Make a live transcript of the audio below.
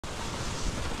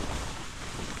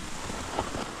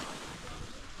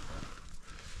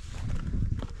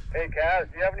Hey Kaz,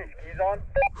 do you have any skis on?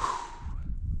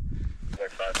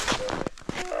 Like 5 feet over.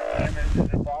 And is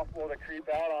it possible to creep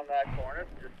out on that corner?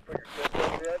 Just put your foot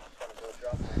over the edge, kind of go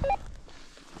drop.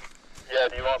 Yeah,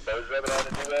 do you want bows ribbon on to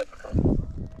do that?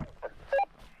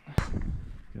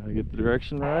 Gotta get the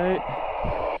direction right.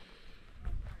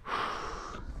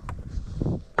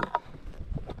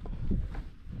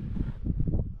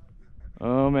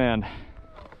 Oh man,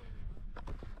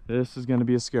 this is gonna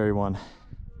be a scary one.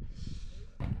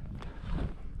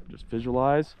 Just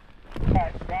visualize.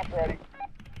 Alright, drop ready.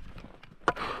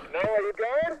 No, are you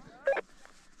going?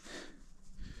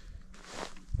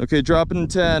 Okay, drop it in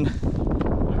 10.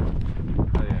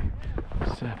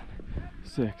 7,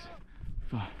 6,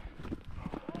 5,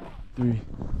 3,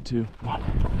 2, 1.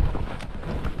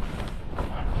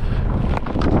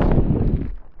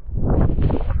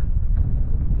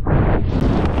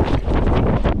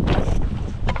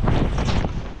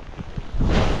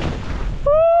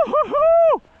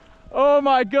 Oh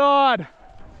my God!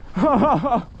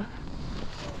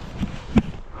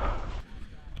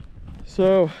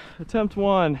 So, attempt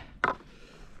 1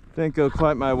 didn't go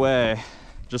quite my way.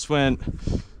 Just went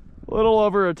a little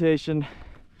over rotation.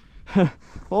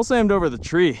 Almost aimed over the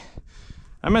tree.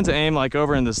 I meant to aim like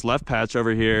over in this left patch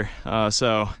over here.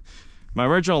 So my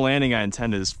original landing I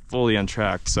intended is fully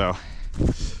untracked. So I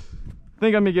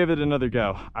think I'm gonna give it another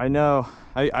go. I know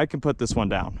I can put this one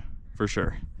down for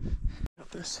sure.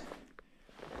 Got this.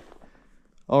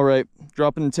 All right,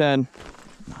 dropping in 10.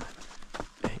 9,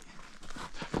 8,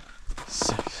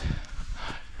 6,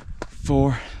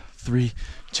 4, 3,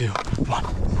 2, 1.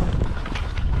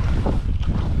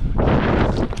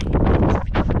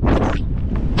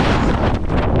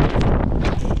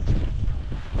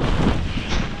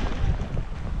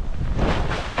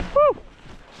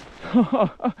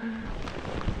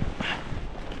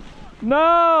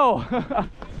 No!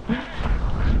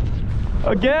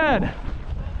 Again!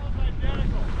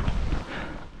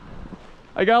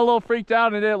 I got a little freaked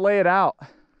out and didn't lay it out.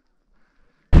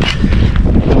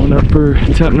 Going up for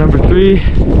attempt number 3.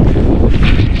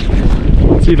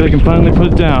 Let's see if I can finally put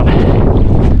it down.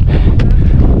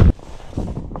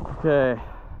 Okay.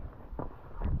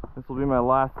 This will be my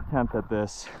last attempt at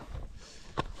this.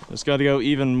 Just got to go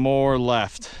even more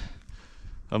left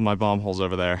of my bomb holes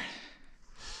over there.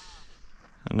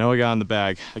 I know I got in the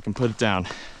bag. I can put it down.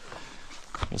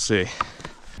 We'll see.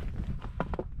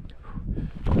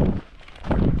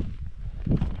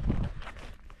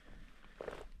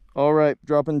 All right,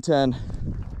 dropping 10.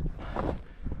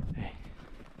 8,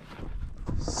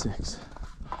 6.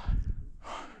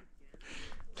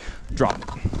 Drop.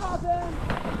 Drop in.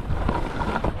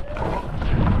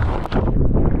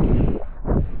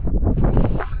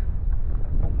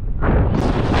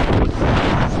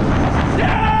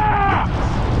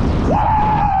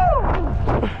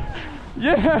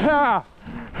 Yeah!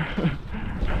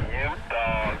 You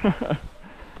dog.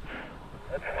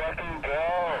 Let's fucking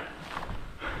go.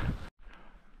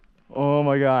 Oh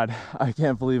my God, I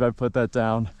can't believe I put that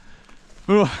down.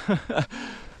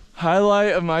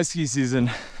 Highlight of my ski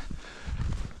season.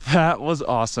 That was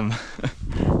awesome.